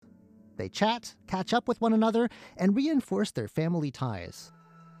they chat, catch up with one another, and reinforce their family ties.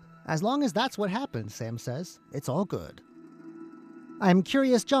 As long as that's what happens, Sam says, it's all good. I'm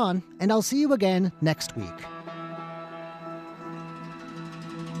Curious John, and I'll see you again next week.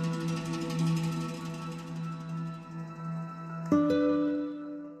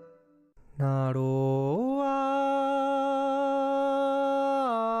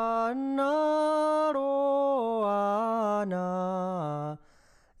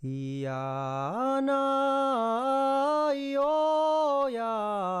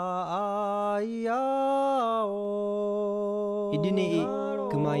 Idini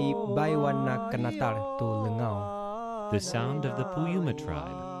kumai baiwan na kanatar tu lengau. The sound of the Puyuma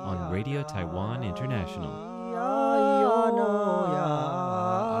tribe on Radio Taiwan International.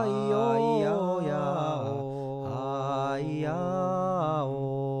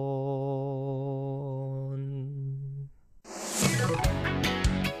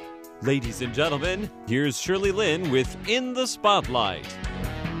 Ladies and gentlemen, here's Shirley Lin with In the Spotlight.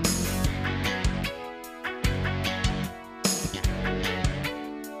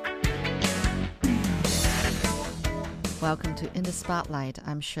 Welcome to In the Spotlight.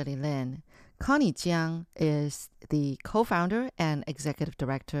 I'm Shirley Lin. Connie Jiang is the co-founder and executive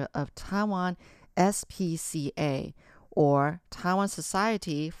director of Taiwan SPCA, or Taiwan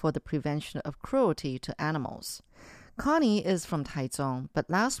Society for the Prevention of Cruelty to Animals. Connie is from Taichung, but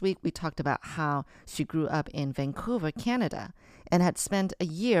last week we talked about how she grew up in Vancouver, Canada, and had spent a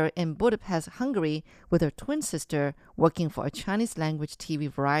year in Budapest, Hungary with her twin sister working for a Chinese language TV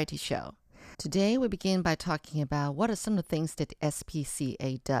variety show. Today, we begin by talking about what are some of the things that the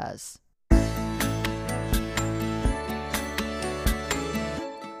SPCA does.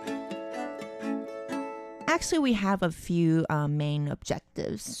 Actually, we have a few main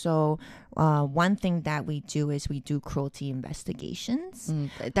objectives. So one thing that we do is we do cruelty investigations.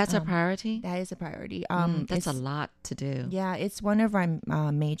 That's a priority? That is a priority. That's a lot to do. Yeah, it's one of our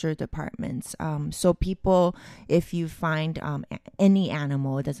major departments. So people, if you find any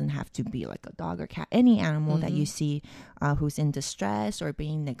animal, it doesn't have to be like a dog or cat, any animal that you see who's in distress or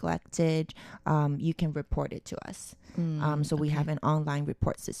being neglected, you can report it to us. So we have an online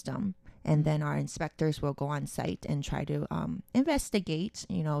report system. And then our inspectors will go on site and try to investigate,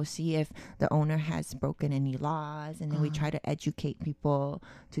 see if the owner has broken any laws. And then we try to educate people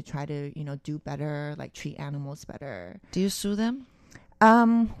to try to, do better, like treat animals better. Do you sue them?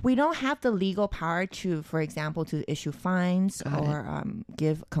 We don't have the legal power to, for example, to issue fines or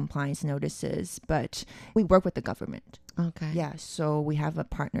give compliance notices, but we work with the government. Okay. Yeah, so we have a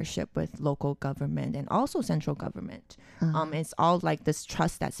partnership with local government and also central government. It's all like this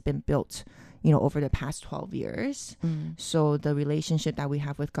trust that's been built, over the past 12 years. So the relationship that we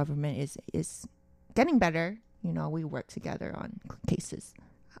have with government is getting better. We work together on cases.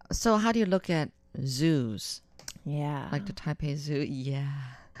 So how do you look at zoos? Yeah. Like the Taipei Zoo? Yeah.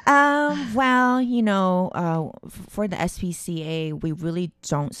 Well, for the SPCA, we really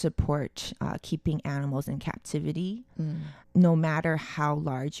don't support keeping animals in captivity, no matter how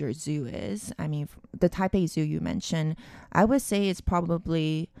large your zoo is. I mean, the Taipei Zoo you mentioned, I would say it's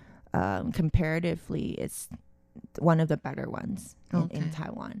probably, comparatively, it's one of the better ones in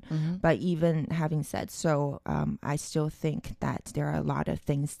Taiwan. But even having said so, I still think that there are a lot of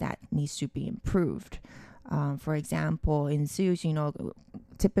things that needs to be improved. For example, in zoos,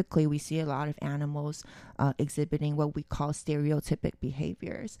 typically we see a lot of animals exhibiting what we call stereotypic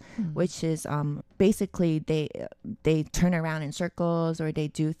behaviors, which is basically they turn around in circles or they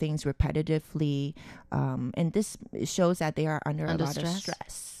do things repetitively. And this shows that they are under a lot of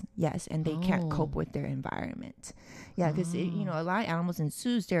stress. Yes, and they can't cope with their environment. Yeah, because a lot of animals in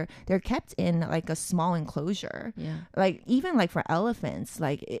zoos, they're kept in like a small enclosure. Yeah. Like even like for elephants,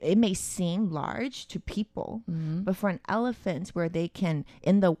 like it may seem large to people, but for an elephant where they can,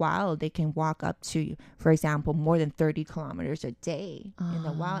 in the wild, they can walk up to, for example, more than 30 kilometers a day in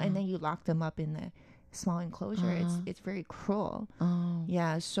the wild, and then you lock them up in the small enclosure. It's very cruel.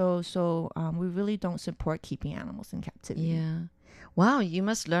 Yeah, so we really don't support keeping animals in captivity. Yeah. Wow, you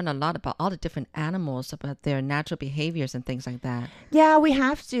must learn a lot about all the different animals, about their natural behaviors and things like that. Yeah, we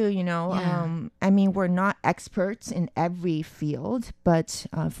have to, Yeah. I mean, we're not experts in every field, but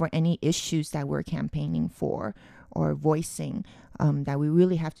for any issues that we're campaigning for or voicing, that we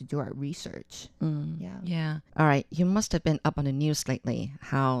really have to do our research. Yeah. All right. You must have been up on the news lately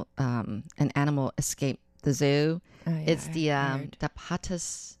how an animal escaped the zoo. It's the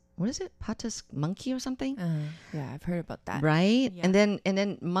Patas. What is it? Patas monkey or something? Yeah, I've heard about that. Right? Yeah. And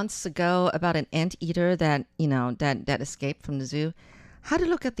then months ago about an anteater that, that escaped from the zoo. How to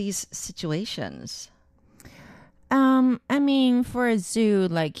look at these situations? I mean, for a zoo,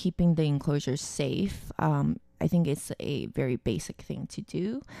 like keeping the enclosure safe, I think it's a very basic thing to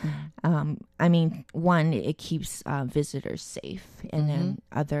do. I mean, one, it keeps visitors safe, and then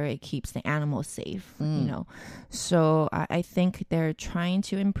other, it keeps the animals safe, you know. So I think they're trying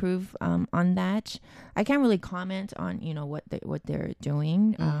to improve on that. I can't really comment on, you know, what they're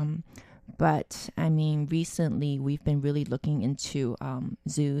doing. But I mean, recently we've been really looking into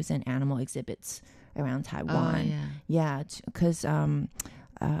zoos and animal exhibits around Taiwan. Yeah, because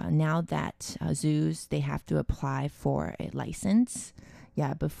now that zoos, they have to apply for a license.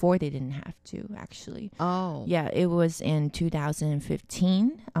 Yeah, before they didn't have to, actually. Oh. Yeah, it was in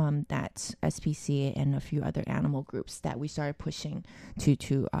 2015 that SPCA and a few other animal groups that we started pushing to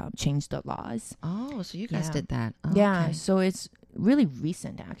change the laws. Oh, so you guys did that. Oh, yeah, okay. so it's really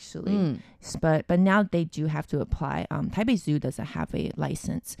recent, actually. But now they do have to apply. Taipei Zoo doesn't have a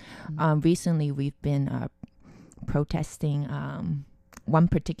license. Recently, we've been protesting one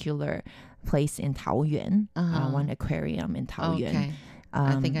particular place in Taoyuan, one aquarium in Taoyuan. Okay.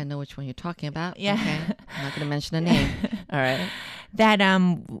 I think I know which one you're talking about. Yeah. Okay. I'm not going to mention the name. All right. That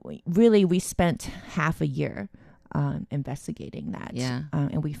really, we spent half a year investigating that. Yeah.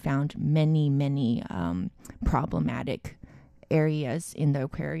 And we found many problematic areas in the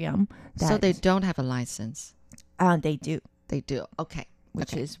aquarium. So they don't have a license? They do. They do. Okay.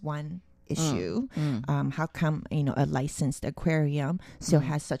 Which is one issue. How come, you know, a licensed aquarium still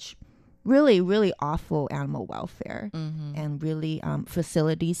has such really awful animal welfare and really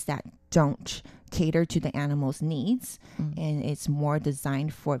facilities that don't cater to the animals' needs, and it's more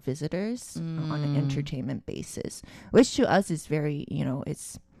designed for visitors on an entertainment basis, which to us is very, you know,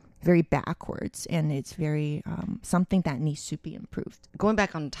 it's very backwards, and it's very something that needs to be improved. Going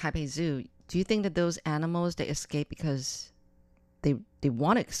back on Taipei Zoo, do you think that those animals, they escape because they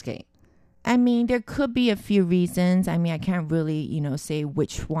want to escape? I mean, there could be a few reasons. I mean, I can't really, you know, say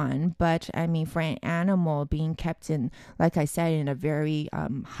which one. But, I mean, for an animal being kept in, like I said, in a very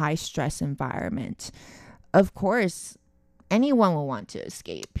high-stress environment, of course, anyone will want to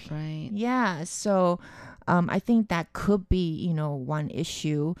escape. Right. Yeah. So, I think that could be, you know, one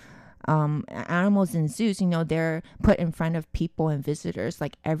issue. Animals in zoos, you know, they're put in front of people and visitors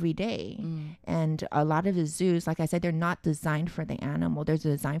like every day. And a lot of the zoos, like I said, they're not designed for the animal. They're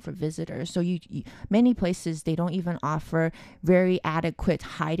designed for visitors. So you many places, they don't even offer very adequate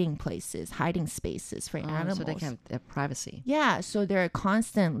hiding spaces for animals. So they can have their privacy. Yeah. So they're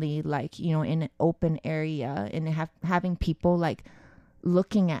constantly like, you know, in an open area and having people like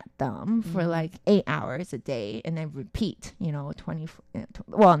looking at them for like 8 hours a day and then repeat, you know, not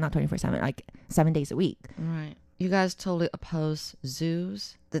 24/7, like 7 days a week. Right. You guys totally oppose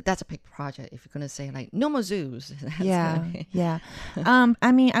zoos? That's a big project if you're going to say like no more zoos. Yeah.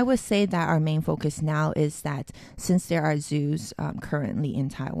 I mean, I would say that our main focus now is that since there are zoos currently in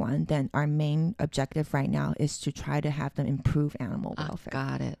Taiwan, then our main objective right now is to try to have them improve animal welfare.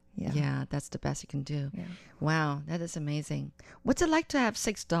 Got it. Yeah, that's the best you can do. Yeah. Wow, that is amazing. What's it like to have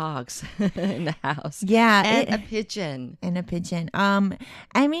 6 dogs in the house? Yeah. And a pigeon.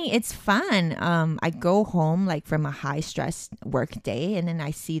 I mean, it's fun. I go home like from a high stress work day and then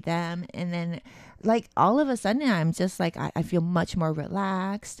I see them and then like all of a sudden I'm just like I feel much more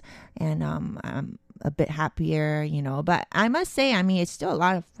relaxed and I'm a bit happier, you know. But I must say, I mean, it's still a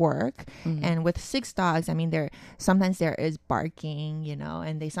lot of work. And with 6 dogs, I mean, sometimes there is barking, you know,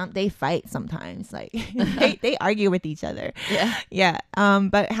 and they fight sometimes. Like they argue with each other. Yeah.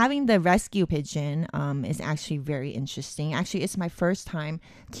 But having the rescue pigeon is actually very interesting. Actually, it's my first time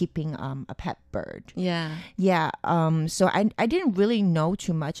keeping a pet bird. Yeah. So I didn't really know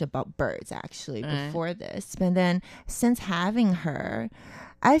too much about birds actually before this, but then since having her,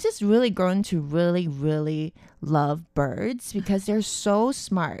 I've just really grown to really love birds because they're so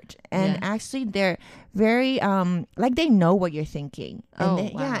smart and actually they're very like they know what you're thinking.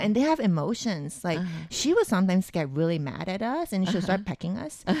 And and they have emotions. Like she would sometimes get really mad at us and she'll start pecking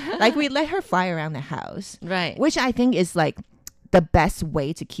us. Like we let her fly around the house. Right. Which I think is like the best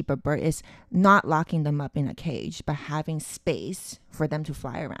way to keep a bird is not locking them up in a cage, but having space for them to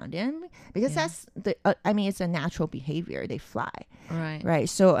fly around in, because that's I mean, it's a natural behavior. They fly. Right.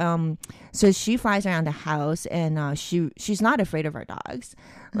 So, so she flies around the house and she's not afraid of our dogs.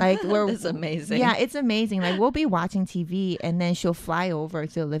 Like it's amazing. Yeah, it's amazing. Like we'll be watching TV and then she'll fly over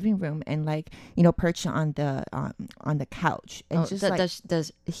to the living room and like, you know, perch on the couch and just like,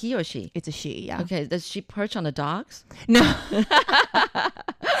 does he or she? It's a she. Yeah. Okay. Does she perch on the dogs? No.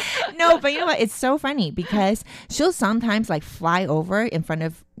 No, but you know what? It's so funny because she'll sometimes like fly over in front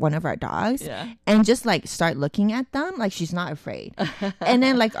of one of our dogs and just like start looking at them like she's not afraid. And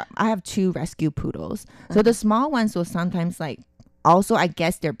then like I have 2 rescue poodles. So the small ones will sometimes like also, I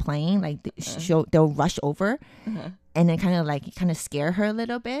guess they're playing like they'll rush over and then kind of scare her a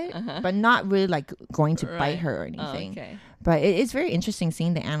little bit, but not really like going to bite her or anything. Okay. But it's very interesting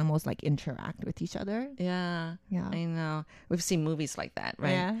seeing the animals like interact with each other. Yeah. I know. We've seen movies like that,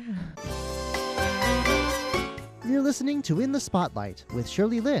 right? Yeah. You're listening to In the Spotlight with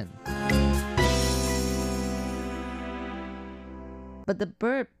Shirley Lin. But the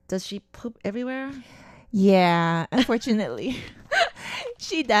bird, does she poop everywhere? Yeah, unfortunately.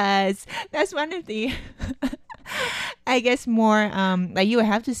 She does. That's one of the I guess more like you would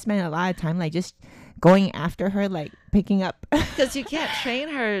have to spend a lot of time like just going after her, like picking up. Because you can't train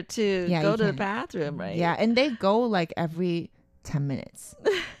her to go to the bathroom, right? Yeah, and they go like every 10 minutes.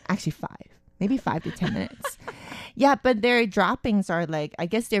 Actually 5. Maybe 5 to 10 minutes. Yeah, but their droppings are like, I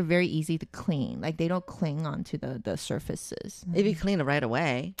guess they're very easy to clean. Like they don't cling onto the surfaces. If you clean it right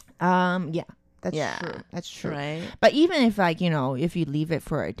away. Yeah. That's true. That's true. Right. But even if like, if you leave it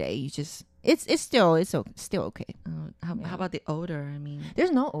for a day, you just it's still okay. How about the odor? I mean,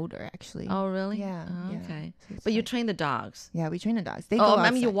 there's no odor actually. Oh, really? Yeah. Oh, yeah. Okay. So But you like, train the dogs. yeah, we train the dogs. They Oh, go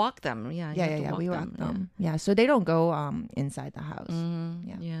I mean, you outside. walk them. Yeah. You have to Yeah. We walk them. Yeah. Yeah, so they don't go inside the house.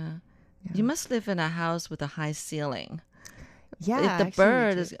 Yeah. Yeah. You must live in a house with a high ceiling. Yeah. If the actually we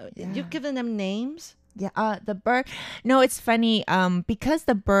bird do. is, Yeah. you've given them names? Yeah, the bird. No, it's funny. Because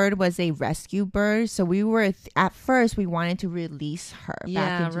the bird was a rescue bird, so we were at first we wanted to release her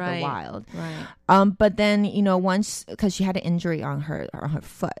back into the wild. Right. But then once because she had an injury on her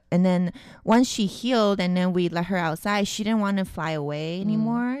foot, and then once she healed, and then we let her outside, she didn't want to fly away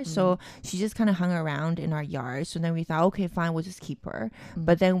anymore. So she just kind of hung around in our yard. So then we thought, okay, fine, we'll just keep her.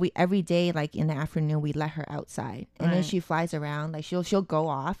 But then we every day, like in the afternoon, we let her outside, and then she flies around. Like she'll go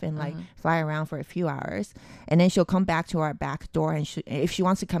off and like fly around for a few hours. And then she'll come back to our back door, and if she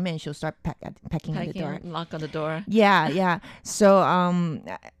wants to come in, she'll start pecking at the door. Knock on the door. Yeah. So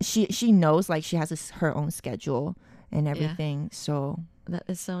she knows like she has her own schedule and everything. So that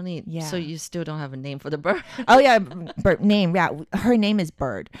is so neat. Yeah. So you still don't have a name for the bird? Oh yeah, bird name. Yeah, her name is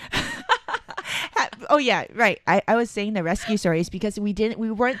Bird. Oh yeah, right. I was saying the rescue stories because we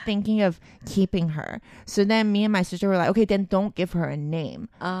weren't thinking of keeping her. So then me and my sister were like, okay, then don't give her a name.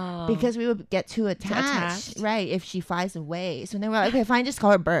 Oh. Because we would get too attached, right? If she flies away. So then we're like, okay, fine, just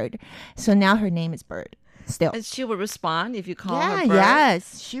call her Bird. So now her name is Bird. Still. And she will respond if you call her Bird?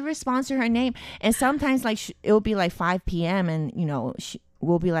 Yes. She responds to her name. And sometimes like it'll be like 5 p.m. and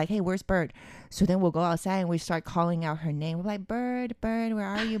we'll be like, hey, where's Bird? So then we'll go outside and we start calling out her name. We're like, Bird, where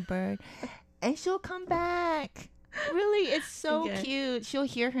are you, Bird? And she'll come back. Really, it's so cute. She'll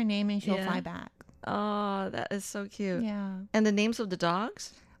hear her name and she'll fly back. Oh, that is so cute. Yeah. And the names of the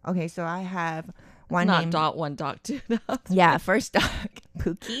dogs? Okay, so I have one dog, 2 dogs. Yeah, first dog,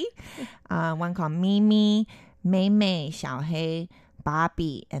 Pookie. One called Mimi, Mei Mei, Xiao Hei,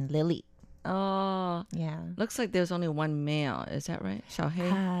 Bobby, and Lily. Oh. Yeah. Looks like there's only one male. Is that right? Xiao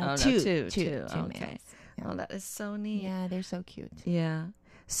Hei? Two. Okay. Males. Yeah. Oh, that is so neat. Yeah, they're so cute. Yeah.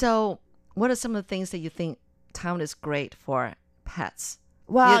 So what are some of the things that you think Taiwan is great for pets?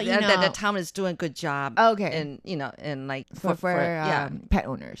 Well, that the town is doing a good job. Okay. And like for pet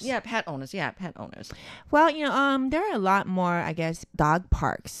owners. Yeah, pet owners. Yeah, pet owners. Well, there are a lot more, I guess, dog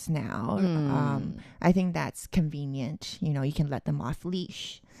parks now. I think that's convenient. You can let them off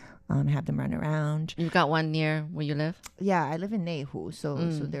leash, have them run around. You've got one near where you live? Yeah, I live in Neihu, so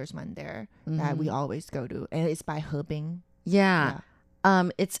there's one there that we always go to, and it's by Hebing. Yeah.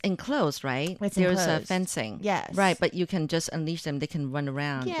 It's enclosed, right? It's There's enclosed. fencing. Yes. Right, but you can just unleash them. They can run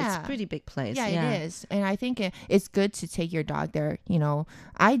around. Yeah. It's a pretty big place. Yeah, it is. And I think it's good to take your dog there.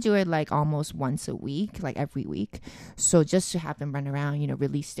 I do it like almost once a week, like every week. So just to have them run around,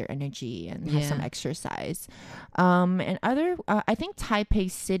 release their energy and have some exercise. And I think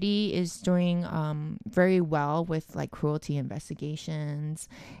Taipei City is doing very well with like cruelty investigations.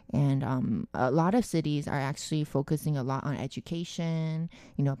 And a lot of cities are actually focusing a lot on education,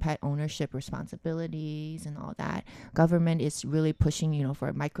 pet ownership responsibilities and all that. Government is really pushing,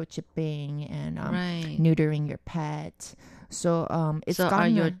 for microchipping and neutering your pet. So it's are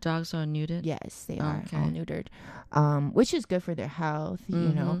your dogs all neutered? Yes, they are all neutered, which is good for their health,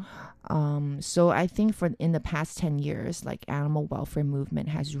 So I think in the past 10 years, like animal welfare movement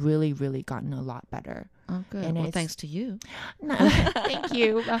has really, really gotten a lot better. Oh, good. And thanks to you. Thank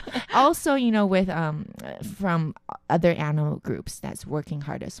you. Also, with from other animal groups that's working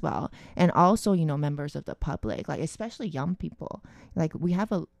hard as well. And also, members of the public, like especially young people. Like we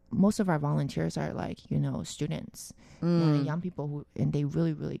have most of our volunteers are like, students, young people and they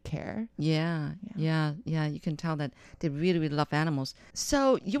really, really care. Yeah. You can tell that they really, really love animals.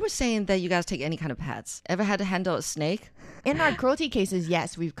 So you were saying that you guys take any kind of pets. Ever had to handle a snake? In our cruelty cases,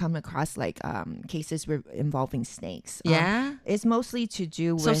 yes, we've come across like cases involving snakes. Yeah? It's mostly to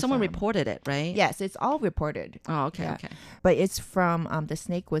do with... So someone reported it, right? Yes, it's all reported. Oh, okay, Yeah. okay. But it's from the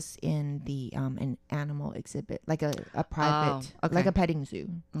snake was in the an animal exhibit, like a private, okay. like a petting zoo.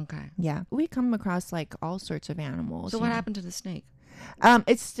 Okay. Yeah, we come across like all sorts of animals. So what happened to the snake?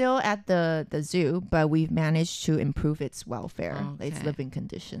 It's still at the zoo, but we've managed to improve its welfare, its Okay. living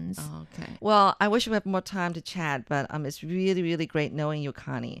conditions. Okay. Well, I wish we had more time to chat, but it's really, really great knowing you,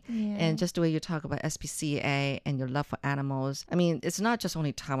 Connie. Yeah. And just the way you talk about SPCA and your love for animals. I mean, it's not just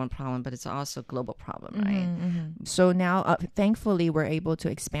only Taiwan problem, but it's also a global problem, right? So now, thankfully, we're able to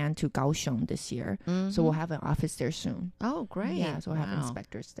expand to Kaohsiung this year. So we'll have an office there soon. Oh, great. Yeah, so we'll have Wow.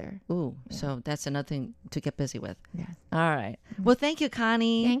 inspectors there. Ooh, so that's another thing to get busy with. Yeah. All right. Well, thank you,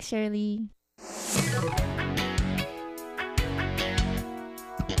 Connie. Thanks, Shirley.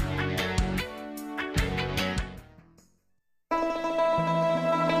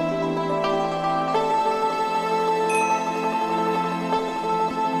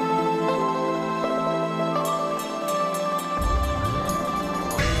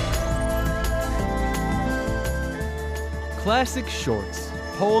 Classic shorts,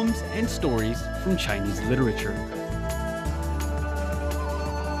 poems, and stories from Chinese literature.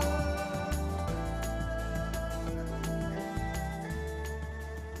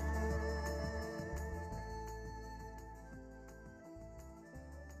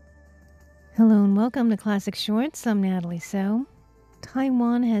 Hello and welcome to Classic Shorts. I'm Natalie So.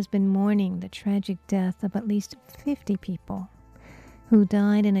 Taiwan has been mourning the tragic death of at least 50 people who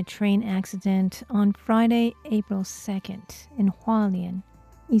died in a train accident on Friday, April 2nd in Hualien,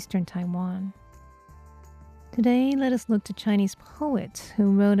 eastern Taiwan. Today, let us look to Chinese poets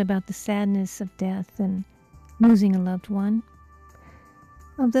who wrote about the sadness of death and losing a loved one.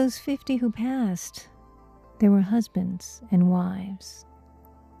 Of those 50 who passed, there were husbands and wives,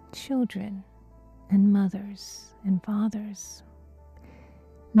 children and mothers and fathers,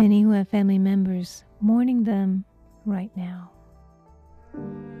 many who have family members mourning them right now.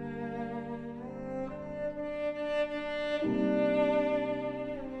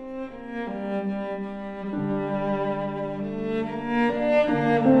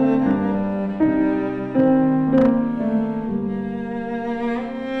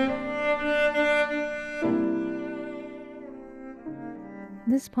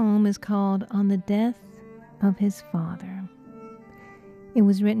 This poem is called On the Death of His Father. It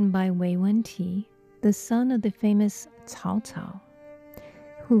was written by Wei Wen-ti, the son of the famous Cao Cao,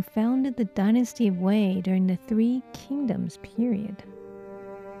 who founded the dynasty of Wei during the Three Kingdoms period.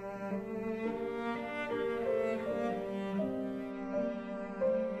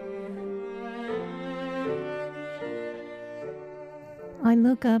 I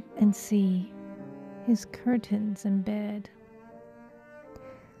look up and see his curtains and bed.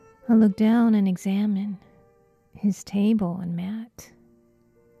 I look down and examine his table and mat.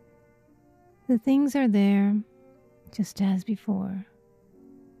 The things are there, just as before,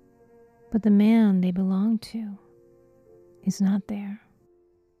 but the man they belong to is not there.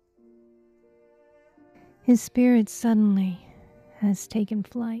 His spirit suddenly has taken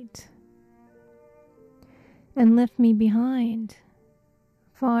flight and left me behind,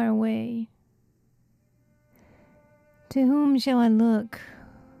 far away. To whom shall I look?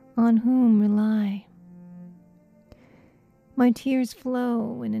 On whom rely? My tears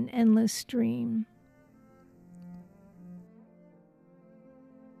flow in an endless stream.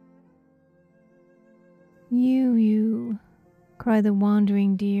 You, cry the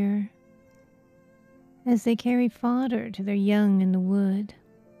wandering deer, as they carry fodder to their young in the wood.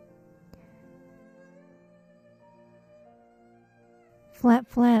 Flap,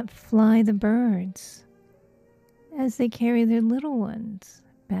 flap, fly the birds, as they carry their little ones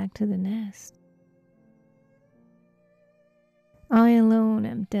back to the nest. I alone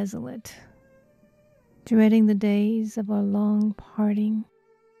am desolate, dreading the days of our long parting.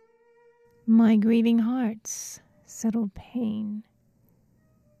 My grieving heart's settled pain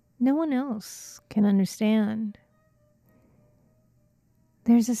no one else can understand.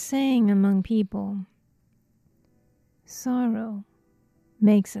 There's a saying among people, sorrow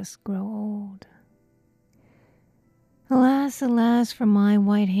makes us grow old. Alas, alas, for my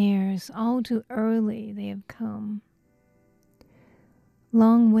white hairs, all too early they have come.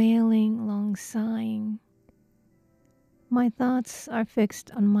 Long wailing, long sighing, my thoughts are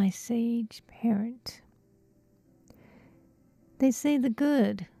fixed on my sage parent. They say the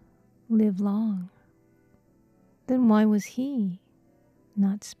good live long. Then why was he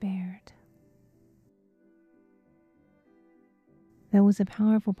not spared? That was a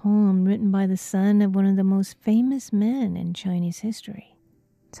powerful poem written by the son of one of the most famous men in Chinese history,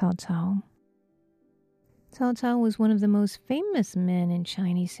 Cao Cao. Cao Cao was one of the most famous men in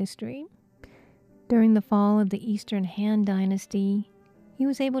Chinese history. During the fall of the Eastern Han Dynasty, he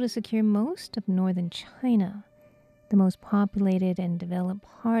was able to secure most of northern China, the most populated and developed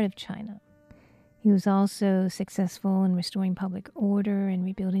part of China. He was also successful in restoring public order and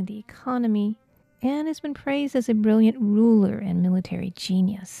rebuilding the economy, and has been praised as a brilliant ruler and military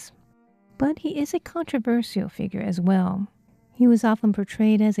genius. But he is a controversial figure as well. He was often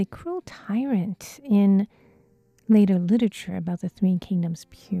portrayed as a cruel tyrant in later literature about the Three Kingdoms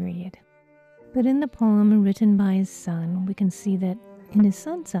period. But in the poem written by his son, we can see that in his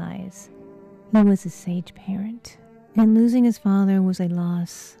son's eyes, he was a sage parent, and losing his father was a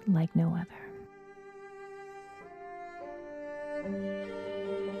loss like no other.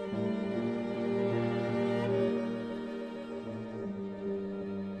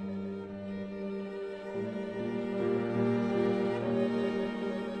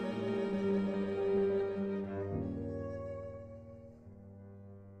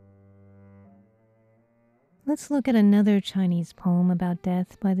 Let's look at another Chinese poem about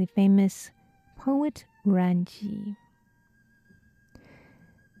death by the famous poet Ranji.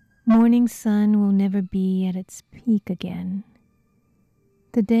 Morning sun will never be at its peak again.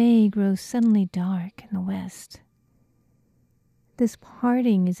 The day grows suddenly dark in the west. This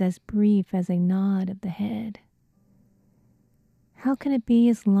parting is as brief as a nod of the head. How can it be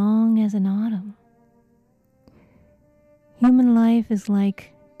as long as an autumn? Human life is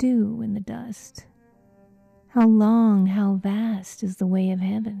like dew in the dust. How long, how vast is the way of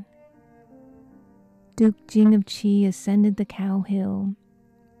heaven. Duke Jing of Qi ascended the cow hill.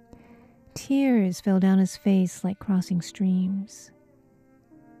 Tears fell down his face like crossing streams.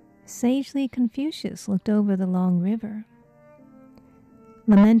 Sagely Confucius looked over the long river,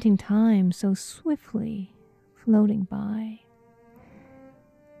 lamenting time so swiftly floating by.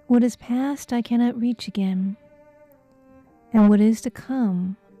 What is past I cannot reach again, and what is to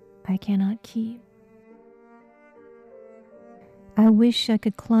come I cannot keep. I wish I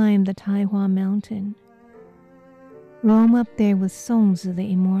could climb the Taihua mountain, roam up there with songs of the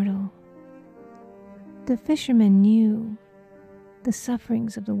immortal. The fisherman knew the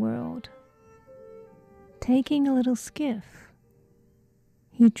sufferings of the world. Taking a little skiff,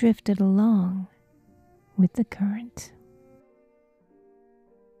 he drifted along with the current.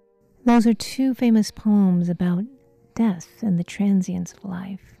 Those are two famous poems about death and the transience of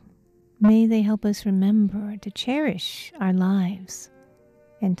life. May they help us remember to cherish our lives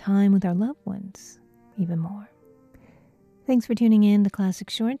and time with our loved ones even more. Thanks for tuning in to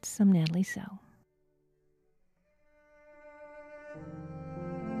Classic Shorts. I'm Natalie So.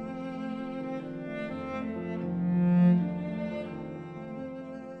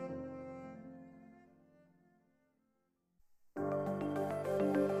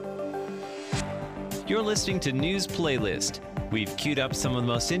 You're listening to News Playlist. We've queued up some of the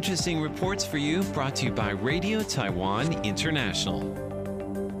most interesting reports for you, brought to you by Radio Taiwan International.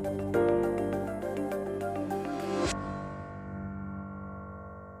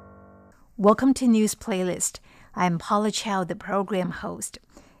 Welcome to News Playlist. I'm Paula Chow, the program host.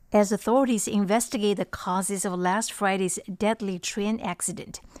 As authorities investigate the causes of last Friday's deadly train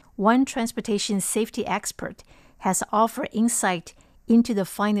accident, one transportation safety expert has offered insight into the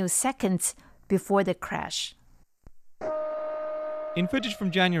final seconds before the crash. In footage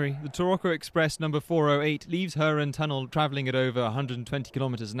from January, the Taroko Express number 408 leaves Heran Tunnel travelling at over 120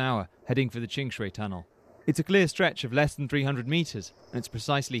 kilometres an hour, heading for the Qingshui Tunnel. It's a clear stretch of less than 300 metres, and it's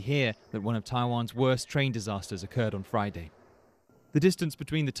precisely here that one of Taiwan's worst train disasters occurred on Friday. The distance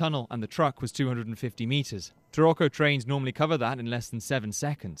between the tunnel and the truck was 250 metres. Taroko trains normally cover that in less than 7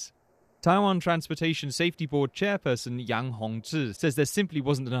 seconds. Taiwan Transportation Safety Board chairperson Yang Hongzhi says there simply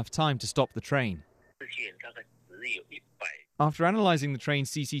wasn't enough time to stop the train. After analysing the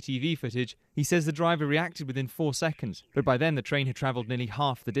train's CCTV footage, he says the driver reacted within 4 seconds, but by then the train had travelled nearly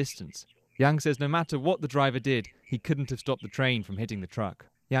half the distance. Yang says no matter what the driver did, he couldn't have stopped the train from hitting the truck.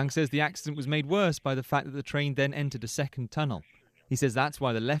 Yang says the accident was made worse by the fact that the train then entered a second tunnel. He says that's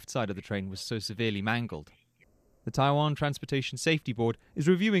why the left side of the train was so severely mangled. The Taiwan Transportation Safety Board is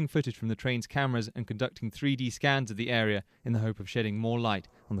reviewing footage from the train's cameras and conducting 3D scans of the area in the hope of shedding more light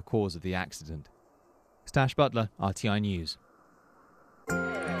on the cause of the accident. Stash Butler, RTI News.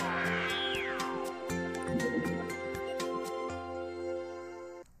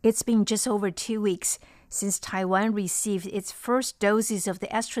 It's been just over 2 weeks since Taiwan received its first doses of the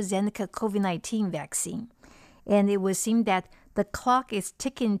AstraZeneca COVID-19 vaccine. And it would seem that the clock is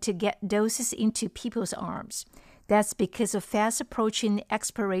ticking to get doses into people's arms. That's because of fast approaching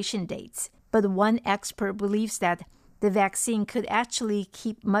expiration dates. But one expert believes that the vaccine could actually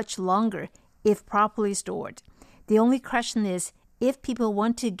keep much longer if properly stored. The only question is if people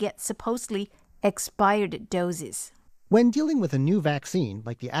want to get supposedly expired doses. When dealing with a new vaccine,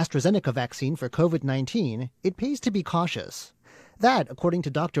 like the AstraZeneca vaccine for COVID-19, it pays to be cautious. That, according to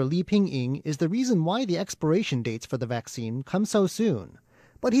Dr. Li Pingying, is the reason why the expiration dates for the vaccine come so soon.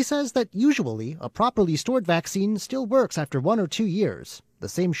 But he says that usually a properly stored vaccine still works after 1 or 2 years. The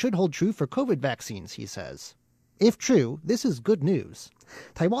same should hold true for COVID vaccines, he says. If true, this is good news.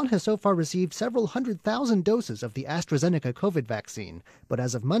 Taiwan has so far received several 100,000 doses of the AstraZeneca COVID vaccine, but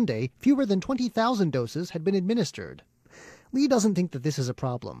as of Monday, fewer than 20,000 doses had been administered. Li doesn't think that this is a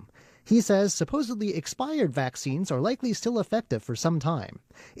problem. He says supposedly expired vaccines are likely still effective for some time.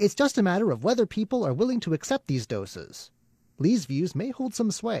 It's just a matter of whether people are willing to accept these doses. Li's views may hold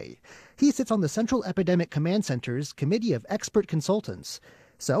some sway. He sits on the Central Epidemic Command Center's Committee of Expert Consultants.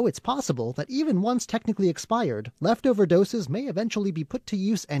 So it's possible that even once technically expired, leftover doses may eventually be put to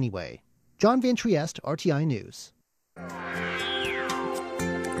use anyway. John Van Trieste, RTI News.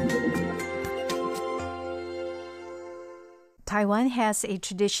 Taiwan has a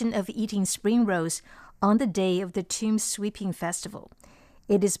tradition of eating spring rolls on the day of the Tomb Sweeping Festival.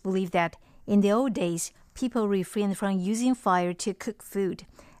 It is believed that in the old days, people refrained from using fire to cook food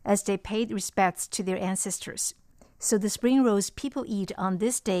as they paid respects to their ancestors. So the spring rolls people eat on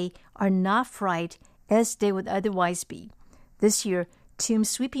this day are not fried as they would otherwise be. This year, Tomb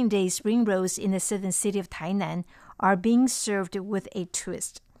Sweeping Day spring rolls in the southern city of Tainan are being served with a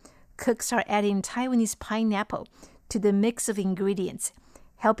twist. Cooks are adding Taiwanese pineapple to the mix of ingredients,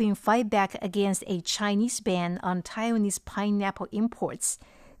 helping fight back against a Chinese ban on Taiwanese pineapple imports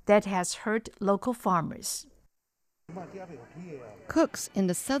that has hurt local farmers. Cooks in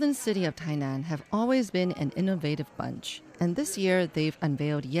the southern city of Tainan have always been an innovative bunch, and this year they've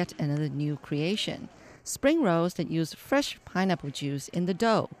unveiled yet another new creation, spring rolls that use fresh pineapple juice in the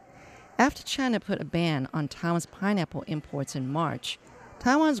dough. After China put a ban on Taiwan's pineapple imports in March,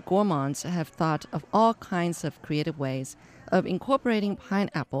 Taiwan's gourmands have thought of all kinds of creative ways of incorporating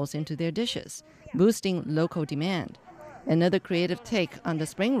pineapples into their dishes, boosting local demand. Another creative take on the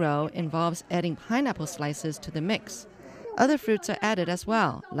spring roll involves adding pineapple slices to the mix. Other fruits are added as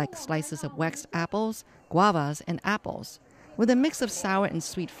well, like slices of waxed apples, guavas, and apples. With a mix of sour and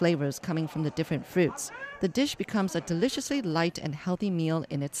sweet flavors coming from the different fruits, the dish becomes a deliciously light and healthy meal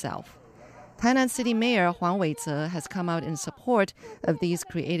in itself. Tainan City Mayor Huang Weize has come out in support of these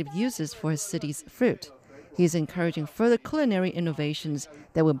creative uses for his city's fruit. He is encouraging further culinary innovations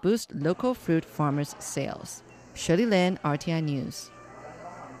that will boost local fruit farmers' sales. Shirley Lin, RTI News.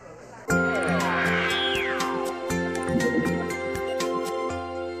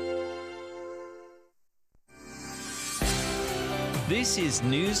 This is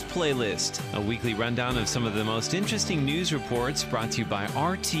News Playlist, a weekly rundown of some of the most interesting news reports brought to you by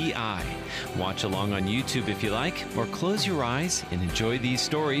RTI. Watch along on YouTube if you like, or close your eyes and enjoy these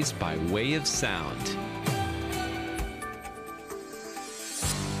stories by way of sound.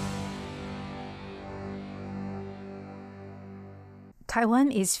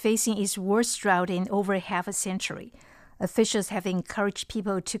 Taiwan is facing its worst drought in over half a century. Officials have encouraged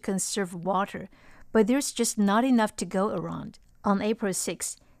people to conserve water, but there's just not enough to go around. On April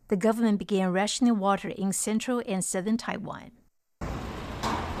 6, the government began rationing water in central and southern Taiwan.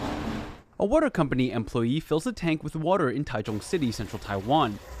 A water company employee fills a tank with water in Taichung City, central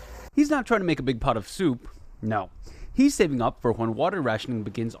Taiwan. He's not trying to make a big pot of soup. No. He's saving up for when water rationing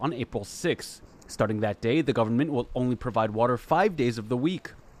begins on April 6. Starting that day, the government will only provide water 5 days of the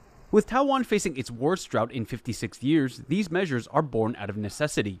week. With Taiwan facing its worst drought in 56 years, these measures are born out of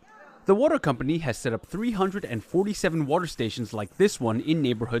necessity. The water company has set up 347 water stations like this one in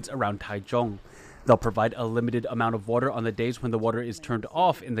neighborhoods around Taichung. They'll provide a limited amount of water on the days when the water is turned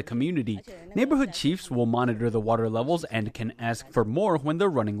off in the community. Neighborhood chiefs will monitor the water levels and can ask for more when they're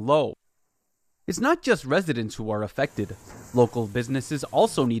running low. It's not just residents who are affected. Local businesses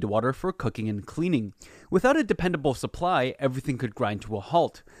also need water for cooking and cleaning. Without a dependable supply, everything could grind to a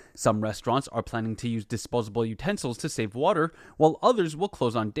halt. Some restaurants are planning to use disposable utensils to save water, while others will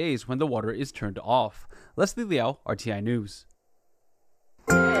close on days when the water is turned off. Leslie Liao, RTI News.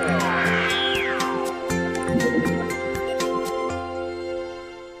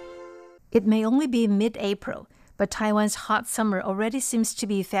 It may only be mid-April, but Taiwan's hot summer already seems to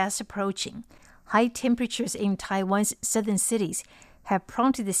be fast approaching. High temperatures in Taiwan's southern cities have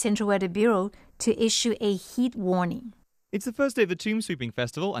prompted the Central Weather Bureau to issue a heat warning. It's the first day of the Tomb Sweeping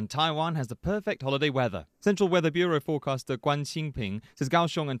Festival, and Taiwan has the perfect holiday weather. Central Weather Bureau forecaster Guan Xingping says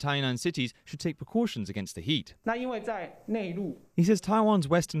Kaohsiung and Tainan cities should take precautions against the heat. He says Taiwan's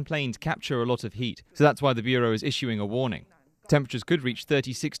western plains capture a lot of heat, so that's why the Bureau is issuing a warning. Temperatures could reach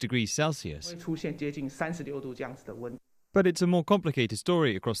 36 degrees Celsius. But it's a more complicated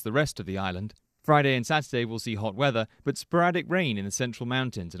story across the rest of the island. Friday and Saturday will see hot weather, but sporadic rain in the central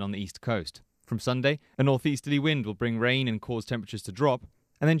mountains and on the east coast. From Sunday, a northeasterly wind will bring rain and cause temperatures to drop,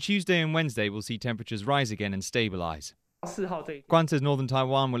 and then Tuesday and Wednesday will see temperatures rise again and stabilize. Guan says northern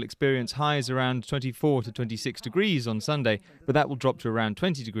Taiwan will experience highs around 24 to 26 degrees on Sunday, but that will drop to around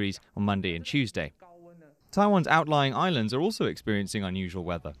 20 degrees on Monday and Tuesday. Taiwan's outlying islands are also experiencing unusual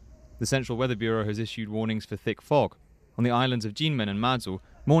weather. The Central Weather Bureau has issued warnings for thick fog. On the islands of Jinmen and Mazu,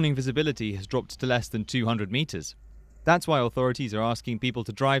 morning visibility has dropped to less than 200 meters. That's why authorities are asking people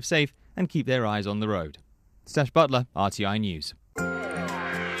to drive safe and keep their eyes on the road. Stash Butler, RTI News.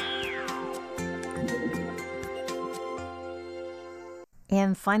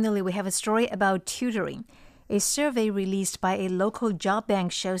 And finally, we have a story about tutoring. A survey released by a local job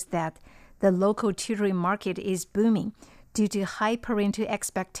bank shows that the local tutoring market is booming due to high parental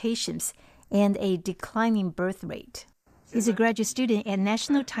expectations and a declining birth rate. He's a graduate student at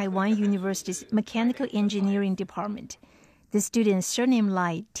National Taiwan University's Mechanical Engineering Department. The student's surname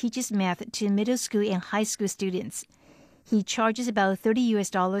Lai teaches math to middle school and high school students. He charges about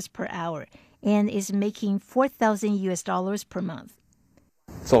 $30 per hour and is making $4,000 per month.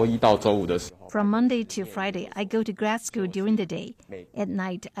 From Monday to Friday, I go to grad school during the day. At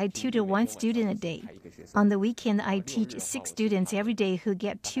night, I tutor one student a day. On the weekend, I teach 6 students every day who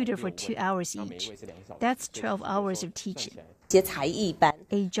get tutored for 2 hours each. That's 12 hours of teaching.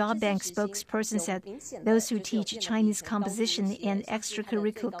 A job bank spokesperson said those who teach Chinese composition and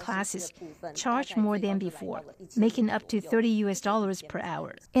extracurricular classes charge more than before, making up to $30 per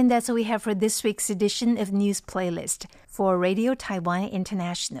hour. And that's all we have for this week's edition of News Playlist. For Radio Taiwan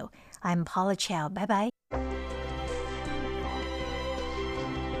International, I'm Paula Chow. Bye-bye.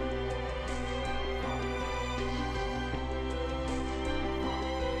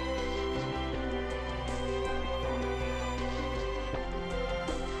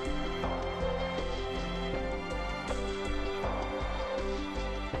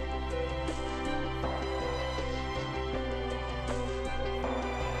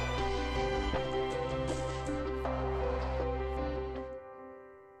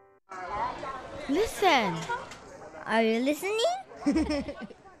 Listen. Are you listening?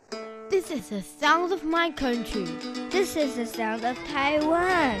 This is the sound of my country. This is the sound of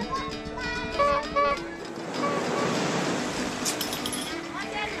Taiwan.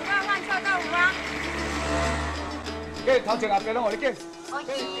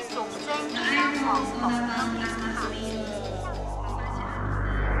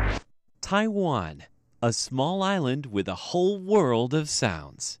 Taiwan, a small island with a whole world of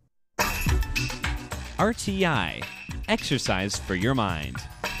sounds. RTI, exercise for your mind.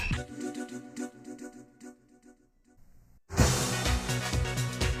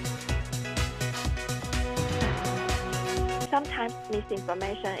 Sometimes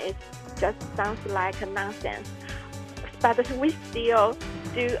misinformation just sounds like nonsense, but we still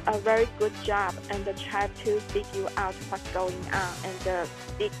do a very good job and try to figure out what's going on and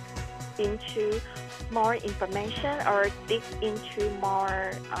dig into more information or dig into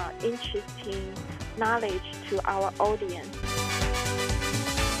more interesting knowledge to our audience.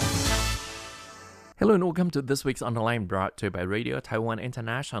 Hello and welcome to this week's Online, brought to you by Radio Taiwan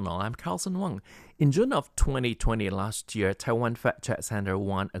International. I'm Carlson Wang. In June of 2020 last year, Taiwan Fact Check Center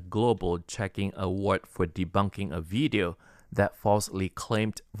won a Global Checking Award for debunking a video that falsely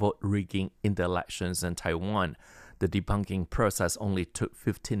claimed vote rigging in the elections in Taiwan. The debunking process only took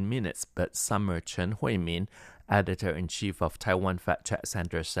 15 minutes, but Summer Chen Huimin, editor-in-chief of Taiwan Fact Check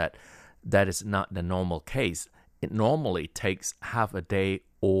Center, said that is not the normal case. It normally takes half a day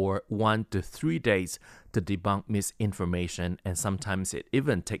or 1 to 3 days to debunk misinformation, and sometimes it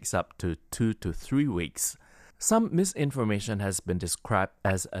even takes up to 2 to 3 weeks. Some misinformation has been described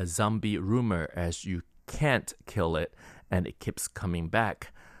as a zombie rumor, as you can't kill it and it keeps coming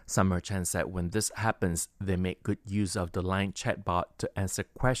back. Summer Chen said when this happens, they make good use of the Line chatbot to answer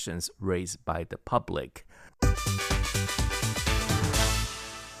questions raised by the public.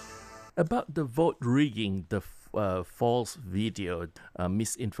 About the vote rigging, the false video,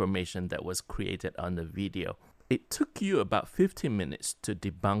 misinformation that was created on the video, it took you about 15 minutes to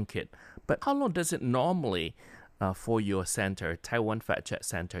debunk it. But how long does it normally for your center, Taiwan Fact Check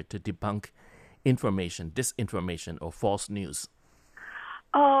Center, to debunk information, disinformation, or false news?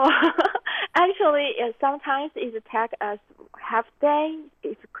 Oh, Actually, sometimes it takes us half day,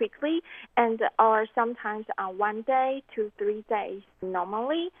 it's quickly, or sometimes 1 day to 3 days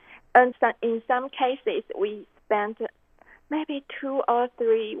normally. And so in some cases, we spend maybe 2 or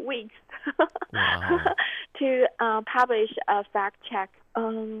 3 weeks to publish a fact check.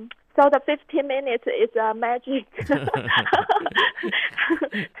 So the 15 minutes is magic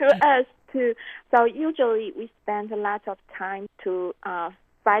to us too. So usually we spend a lot of time to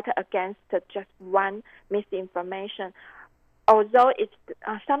fight against just one misinformation. Although it's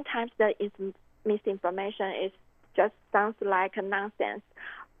sometimes the misinformation is just sounds like nonsense,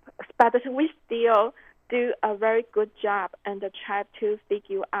 but we still do a very good job and try to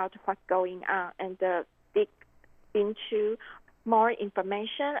figure out what's going on and dig into more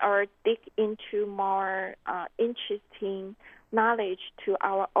information or dig into more interesting knowledge to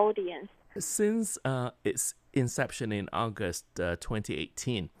our audience. Since its inception in August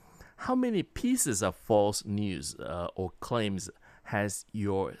 2018, how many pieces of false news or claims has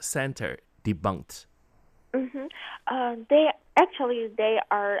your center debunked? There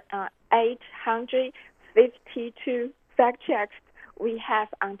are 852 fact checks we have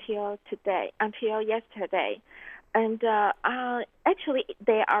until yesterday. And actually,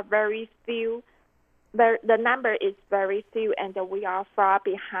 there are very few. The number is very few, and we are far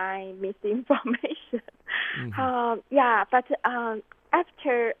behind misinformation. But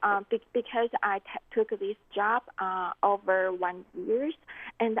after because I took this job over 1 year,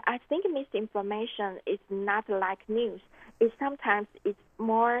 and I think misinformation is not like news. Sometimes it's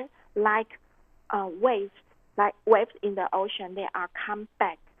more like waves in the ocean. They are come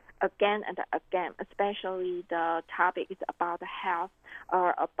back again and again, especially the topic is about health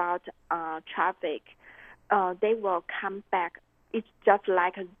or about traffic. They will come back. It's just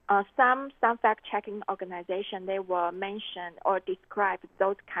like some fact-checking organization, they will mention or describe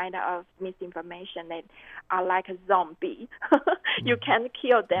those kind of misinformation that are like a zombie. You can't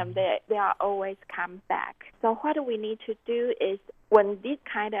kill them. They are always come back. So what we need to do is when this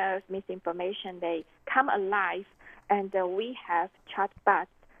kind of misinformation, they come alive, and we have chatbots,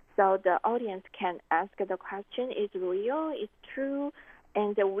 so the audience can ask the question, is real, is true,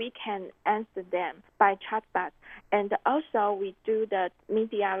 and we can answer them by chatbot. And also we do the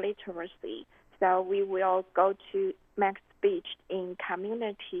media literacy. So we will go to make speech in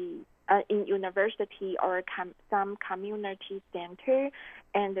community, in university or some community center,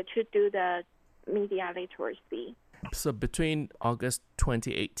 and to do the media literacy. So between August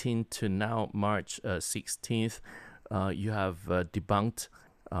 2018 to now, March 16th, you have debunked,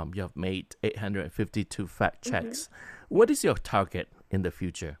 you have made 852 fact checks. What is your target in the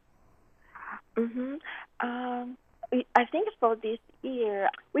future? I think for this year,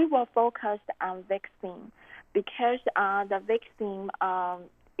 we will focus on vaccine because the vaccine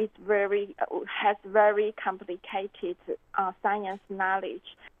has very complicated science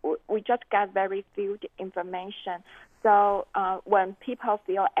knowledge. We just got very few information. So when people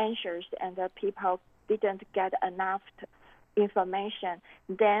feel anxious and people didn't get enough information,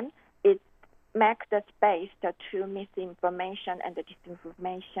 then it makes the space to misinformation and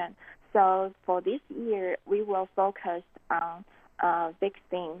disinformation. So for this year, we will focus on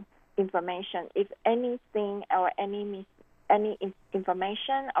vaccine information. If anything or any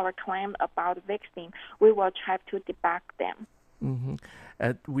information or claim about vaccine, we will try to debunk them.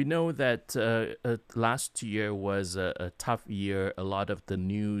 We know that last year was a tough year. A lot of the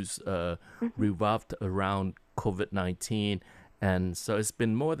news revolved around COVID-19. And so it's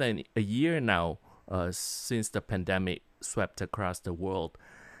been more than a year now since the pandemic swept across the world.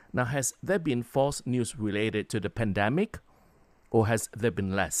 Now, has there been false news related to the pandemic, or has there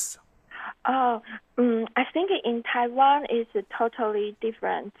been less? I think in Taiwan it's totally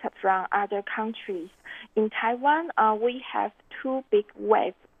different from other countries. In Taiwan, we have two big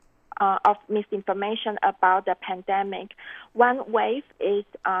waves of misinformation about the pandemic. One wave is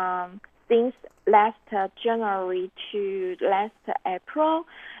since last January to last April,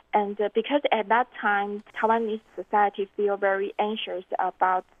 and because at that time Taiwanese society feel very anxious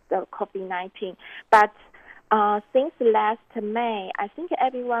about the COVID-19, but since last May, I think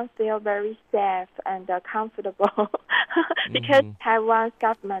everyone feel very safe and comfortable because Taiwan's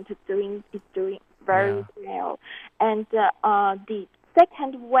government is doing very well, and the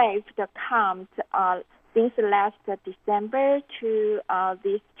second wave that comes since last December to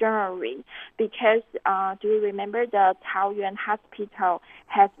this January, because do you remember the Taoyuan hospital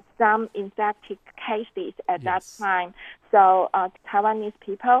has some infected cases at that time? So Taiwanese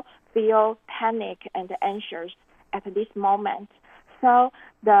people feel panic and anxious at this moment. So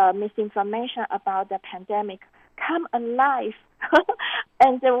the misinformation about the pandemic come alive.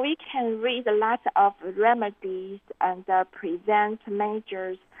 And we can read lots of remedies and prevent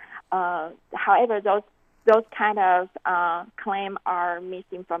measures. However, those kind of claim are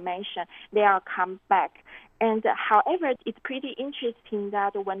misinformation. They are come back. And however, it's pretty interesting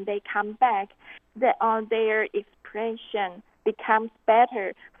that when they come back, their expression becomes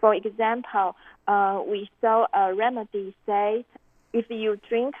better. For example, we saw a remedy say, if you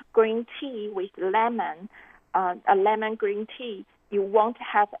drink green tea with lemon, a lemon green tea, you won't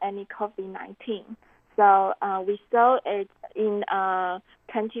have any COVID-19. So we saw it in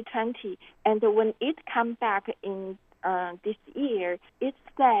 2020, and when it come back in this year, it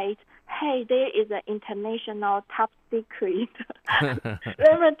said, hey, there is an international top secret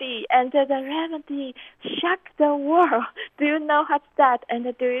remedy, and the remedy shocked the world. Do you know what's that? And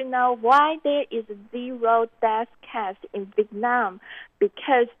do you know why there is 0 death case in Vietnam?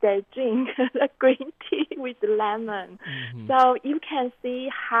 Because they drink the green tea with lemon. Mm-hmm. So you can see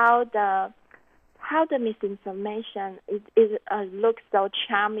how the misinformation looks so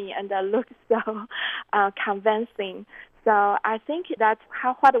charming and looks so convincing. So I think that's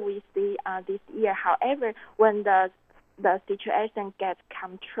what we see this year. However, when the situation gets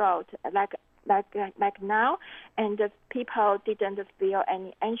controlled, like now, and the people didn't feel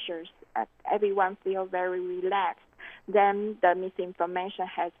any anxious, everyone feel very relaxed, then the misinformation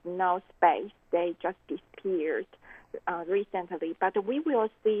has no space. They just disappeared recently. But we will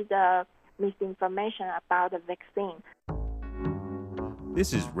see the misinformation about the vaccine.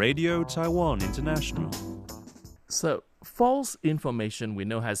 This is Radio Taiwan International. So, false information we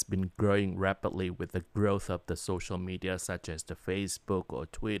know has been growing rapidly with the growth of the social media such as the Facebook or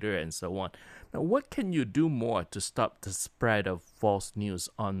Twitter and so on. Now, what can you do more to stop the spread of false news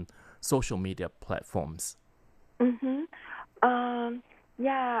on social media platforms?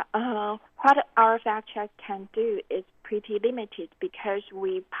 What our fact check can do is pretty limited because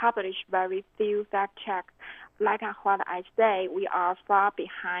we publish very few fact checks. Like what I say, we are far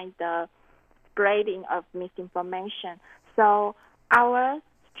behind the spreading of misinformation. So our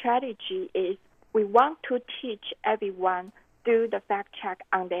strategy is we want to teach everyone do the fact check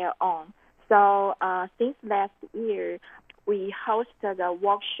on their own. So since last year, we hosted a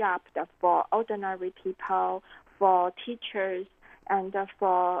workshop for ordinary people, for teachers, and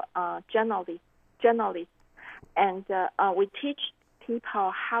for journalists. And we teach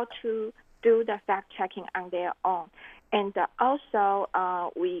people how to do the fact-checking on their own. And also,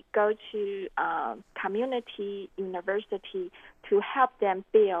 we go to community university to help them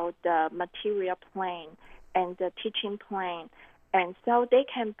build the material plan and the teaching plan. And so they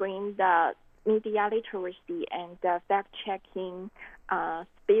can bring the media literacy and the fact-checking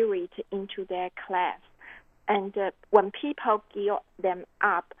spirit into their class. And when people gear them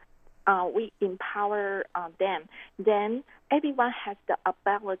up, we empower them. Then everyone has the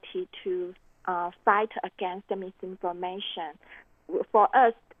ability to fight against the misinformation. For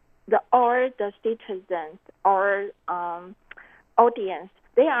us, all the citizens or audience,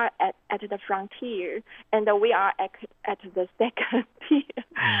 they are at the frontier, and we are at the second tier.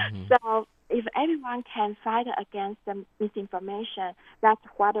 Mm-hmm. So if everyone can fight against the misinformation, that's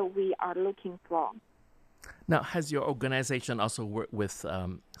what we are looking for. Now, has your organization also worked with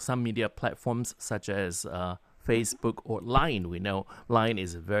some media platforms such as Facebook or Line? We know Line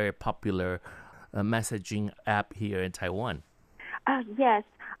is a very popular messaging app here in Taiwan. Yes,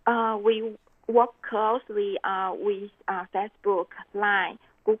 we work closely with Facebook, Line,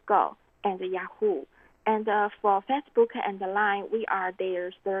 Google, and Yahoo. And for Facebook and Line, we are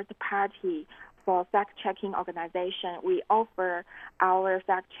their third party for fact-checking organization. We offer our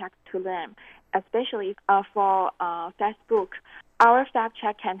fact-check to them. Especially for Facebook, our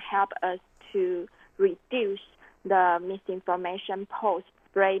fact-check can help us to reduce the misinformation posts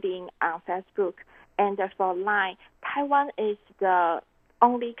spreading on Facebook. And for Line, Taiwan is the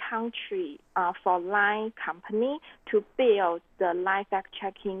only country for Line company to build the Line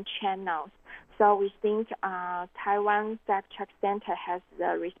fact-checking channels. So we think Taiwan Fact Check Center has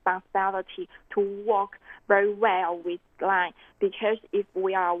the responsibility to work very well with Line, because if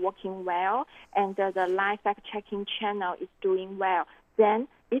we are working well and the Line Fact Checking channel is doing well, then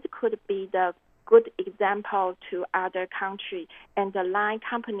it could be the good example to other countries, and the Line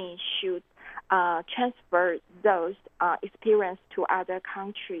company should transfer those experience to other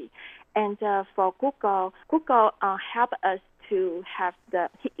countries. And for Google help us to have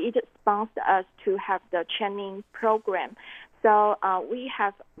it sponsors us to have the training program. So we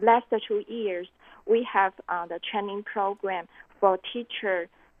have last 2 years, we have the training program for teachers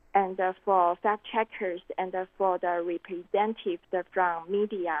and for fact checkers and for the representatives from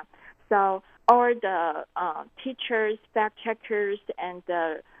media. So all the teachers, fact checkers, and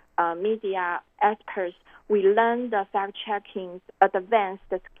the media experts, we learn the fact checking, advance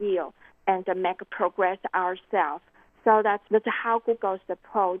the skill, and make progress ourselves. So that's how Google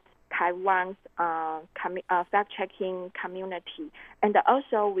supports Taiwan's fact-checking community. And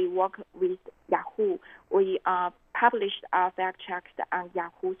also we work with Yahoo. We published our fact checks on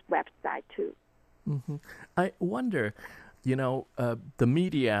Yahoo's website too. Mm-hmm. I wonder, the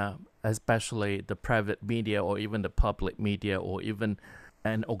media, especially the private media or even the public media or even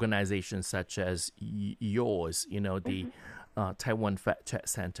an organization such as yours, the Taiwan Fact Check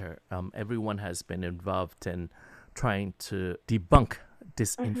Center, everyone has been involved in trying to debunk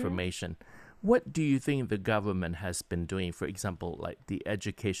disinformation. What do you think the government has been doing? For example, like the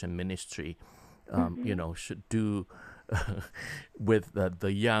education ministry, should do with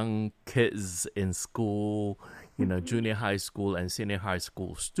the young kids in school, junior high school and senior high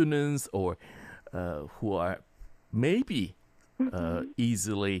school students, or who are maybe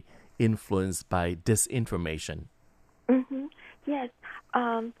easily influenced by disinformation? Yes.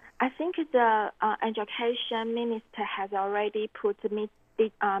 I think the education minister has already put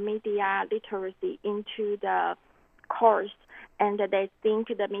media literacy into the course, and they think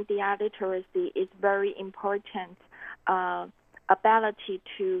the media literacy is very important ability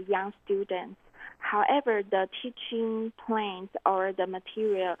to young students. However, the teaching plans or the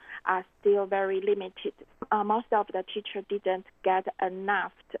material are still very limited. Most of the teachers didn't get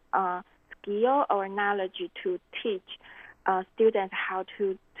enough skill or knowledge to teach students how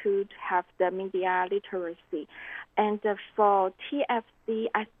to have the media literacy. And for TFC,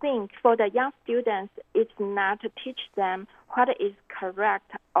 I think for the young students, it's not to teach them what is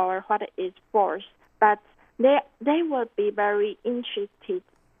correct or what is false, but they will be very interested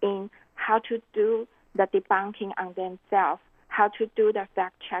in how to do the debunking on themselves, how to do the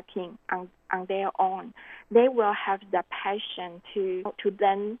fact-checking on their own. They will have the passion to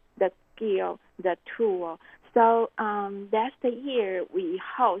learn the skill, the tool. So last year we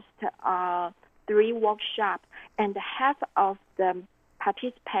host 3 workshops, and half of the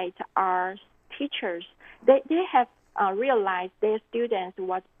participants are teachers. They have realized their students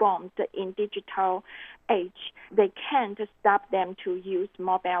was born in digital age. They can't stop them to use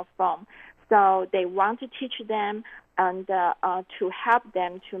mobile phone. So they want to teach them and to help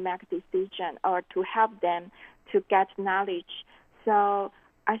them to make decision or to help them to get knowledge. So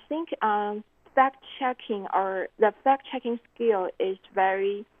I think fact-checking or the fact-checking skill is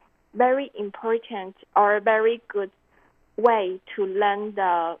very, very important or a very good way to learn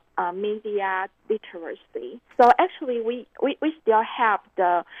the media literacy. So actually we still help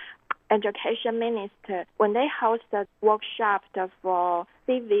the education minister when they host a workshop for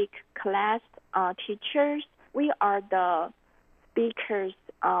civic class teachers. We are the speakers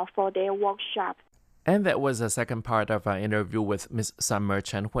for their workshops. And that was the second part of our interview with Ms. Summer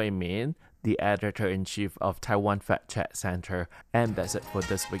Chen Hui-min, the editor-in-chief of Taiwan Fact Check Center. And that's it for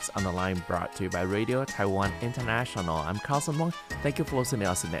this week's On the Line, brought to you by Radio Taiwan International. I'm Carlson Wong. Thank you for listening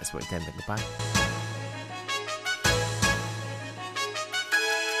to us next week, and goodbye.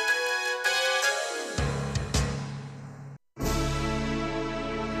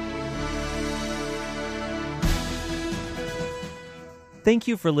 Thank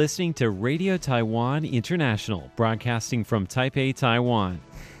you for listening to Radio Taiwan International, broadcasting from Taipei, Taiwan.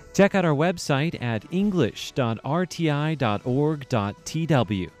 Check out our website at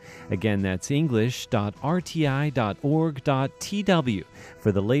english.rti.org.tw. Again, that's english.rti.org.tw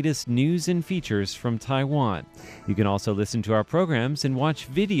for the latest news and features from Taiwan. You can also listen to our programs and watch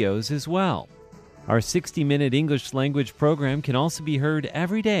videos as well. Our 60-minute English language program can also be heard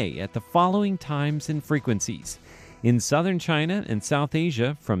every day at the following times and frequencies. In southern China and South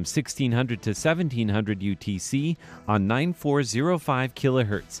Asia from 1600 to 1700 UTC on 9405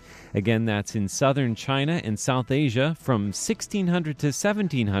 kHz. Again, that's in southern China and South Asia from 1600 to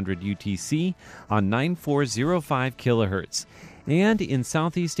 1700 UTC on 9405 kHz. And in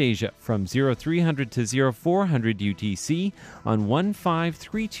Southeast Asia from 0300 to 0400 UTC on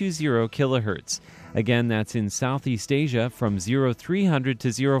 15320 kHz. Again, that's in Southeast Asia from 0300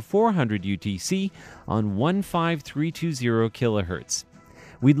 to 0400 UTC on 15320 kHz.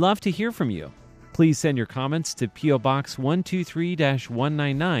 We'd love to hear from you. Please send your comments to P.O. Box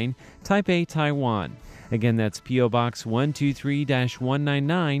 123-199, Taipei, Taiwan. Again, that's P.O. Box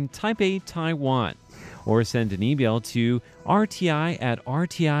 123-199, Taipei, Taiwan. Or send an email to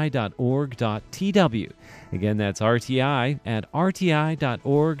rti@rti.org.tw. Again, that's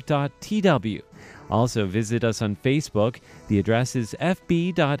rti@rti.org.tw. Also, visit us on Facebook. The address is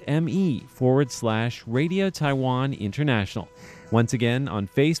fb.me/Radio Taiwan International. Once again, on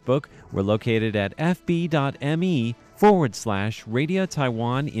Facebook, we're located at fb.me/Radio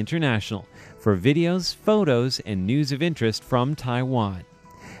Taiwan International for videos, photos, and news of interest from Taiwan.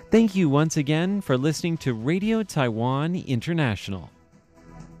 Thank you once again for listening to Radio Taiwan International.